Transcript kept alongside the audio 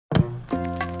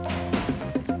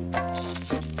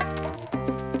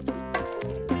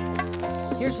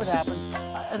what happens.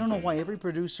 I don't know why every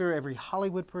producer, every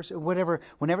Hollywood person, whatever,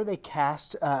 whenever they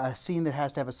cast a scene that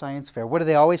has to have a science fair, what do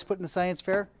they always put in the science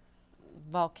fair?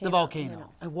 Volcano. The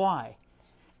volcano. And why?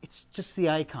 It's just the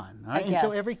icon, right? And guess.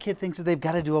 so every kid thinks that they've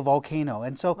got to do a volcano.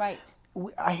 And so Right.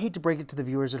 I hate to break it to the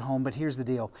viewers at home, but here's the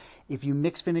deal. If you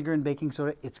mix vinegar and baking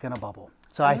soda, it's going to bubble.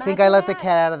 So I think I let the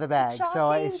cat out of the bag.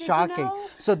 So it's shocking.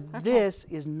 So this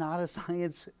is not a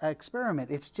science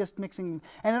experiment. It's just mixing.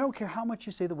 And I don't care how much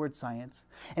you say the word science.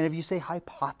 And if you say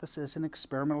hypothesis and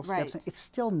experimental steps, it's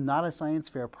still not a science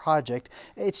fair project.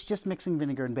 It's just mixing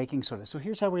vinegar and baking soda. So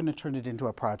here's how we're going to turn it into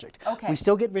a project. Okay. We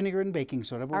still get vinegar and baking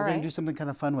soda, but we're going to do something kind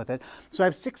of fun with it. So I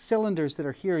have 6 cylinders that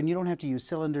are here, and you don't have to use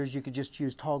cylinders. You could just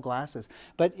use tall glasses.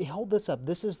 But hold this up.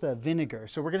 This is the vinegar.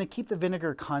 So we're going to keep the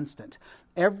vinegar constant.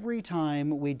 Every time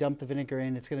we dump the vinegar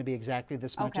in, it's going to be exactly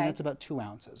this much, and that's about 2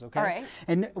 ounces, okay? All right.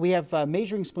 And we have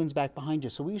measuring spoons back behind you.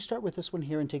 So we start with this one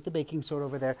here and take the baking soda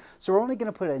over there. So we're only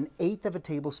going to put 1/8 of a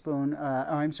tablespoon,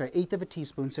 I'm sorry, 1/8 of a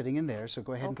teaspoon sitting in there. So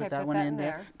go ahead and put that one in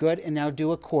there. Good. And now do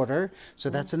 1/4. So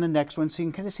that's in the next one. So you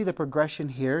can kind of see the progression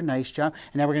here. Nice job.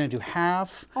 And now we're going to do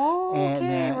half. Oh,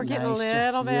 okay. We're getting a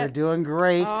little bit. You're doing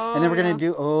great. Oh, and then we're going to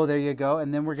do, oh, there you go.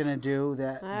 And then we're going to do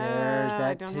that. There's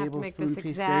that tablespoon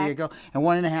piece. There you go. And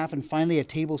 1.5, and finally a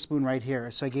tablespoon right here.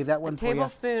 So I gave that one for you. A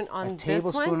tablespoon on this one? A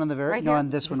tablespoon on the very, no, on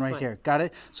this one right here. Got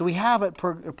it? So we have it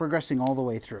progressing all the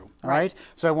way through. All right?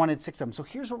 So I wanted 6 of them. So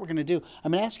here's what we're going to do.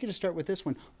 I'm going to ask you to start with this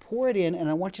one. Pour it in, and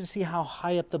I want you to see how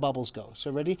high up the bubbles go.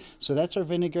 So ready? So that's our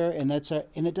vinegar, and that's our,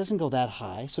 and it doesn't go that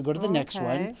high. So go to the next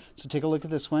one. So take a look at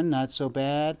this one. Not so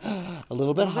bad. A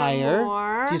little bit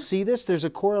higher. Do you see this? There's a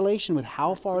correlation with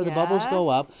how far the bubbles go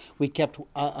up. We kept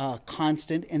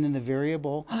constant, and then the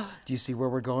variable. Do you see where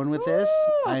we're going with this?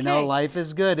 I know life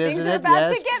is good, isn't it?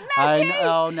 About to get messy. I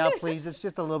know. Now, please, it's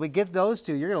just a little bit. Get those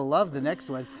two. You're going to love the next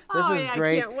one. This is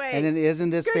great. I can't wait. And then isn't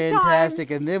this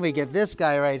fantastic? And then we get this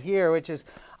guy right here, which is,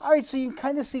 all right, so you can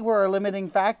kind of see where our limiting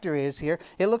factor is here.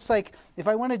 It looks like if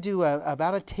I want to do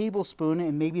about a tablespoon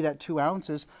and maybe that 2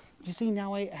 ounces, you see,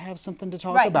 now I have something to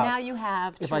talk about. Right, now you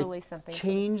have truly something. If I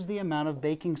change the amount of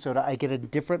baking soda, I get a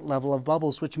different level of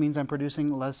bubbles, which means I'm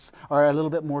producing less or a little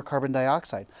bit more carbon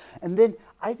dioxide. And then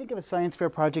I think of a science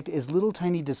fair project as little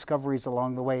tiny discoveries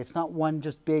along the way. It's not one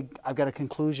just big, I've got a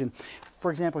conclusion. For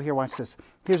example, here, watch this.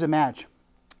 Here's a match.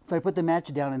 If I put the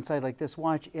match down inside like this,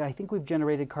 watch, I think we've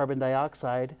generated carbon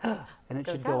dioxide, and it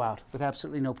should go out with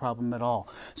absolutely no problem at all.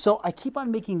 So I keep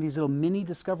on making these little mini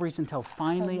discoveries until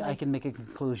finally I can make a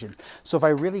conclusion. So if I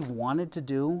really wanted to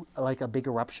do like a big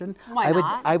eruption,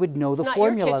 I would know the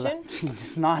formula.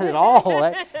 It's not at all.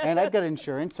 And I've got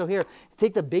insurance. So here,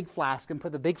 take the big flask and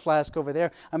put the big flask over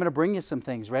there. I'm going to bring you some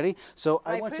things. Ready? So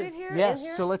I want you. It here?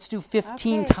 Yes. So let's do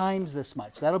 15 times this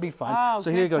much. That'll be fun. Oh,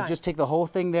 so here you go. Just take the whole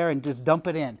thing there and just dump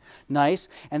it in. Nice.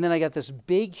 And then I got this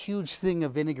big, huge thing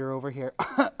of vinegar over here.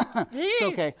 It's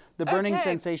okay. The burning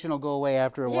sensation will go away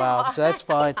after a while, so that's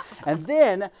fine. And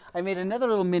then I made another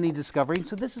little mini discovery.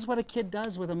 So this is what a kid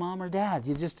does with a mom or dad.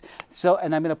 You just,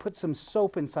 and I'm going to put some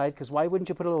soap inside, because why wouldn't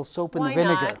you put a little soap in the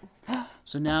vinegar?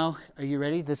 So now, are you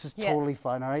ready? This is totally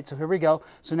fun. All right, so here we go.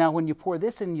 So now when you pour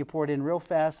this in, you pour it in real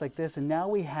fast like this, and now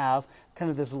we have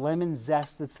kind of this lemon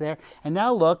zest that's there. And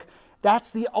now look,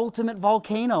 that's the ultimate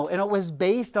volcano, and it was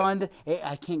based on,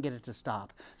 I can't get it to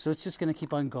stop. So it's just going to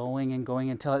keep on going and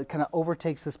going until it kind of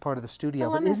overtakes this part of the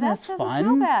studio. But isn't this fun?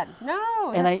 Smell bad.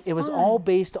 No, and it was all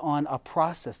based on a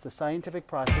process, the scientific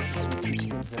process. So we teach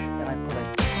kids this, and I put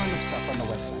a ton of stuff on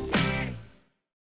the website.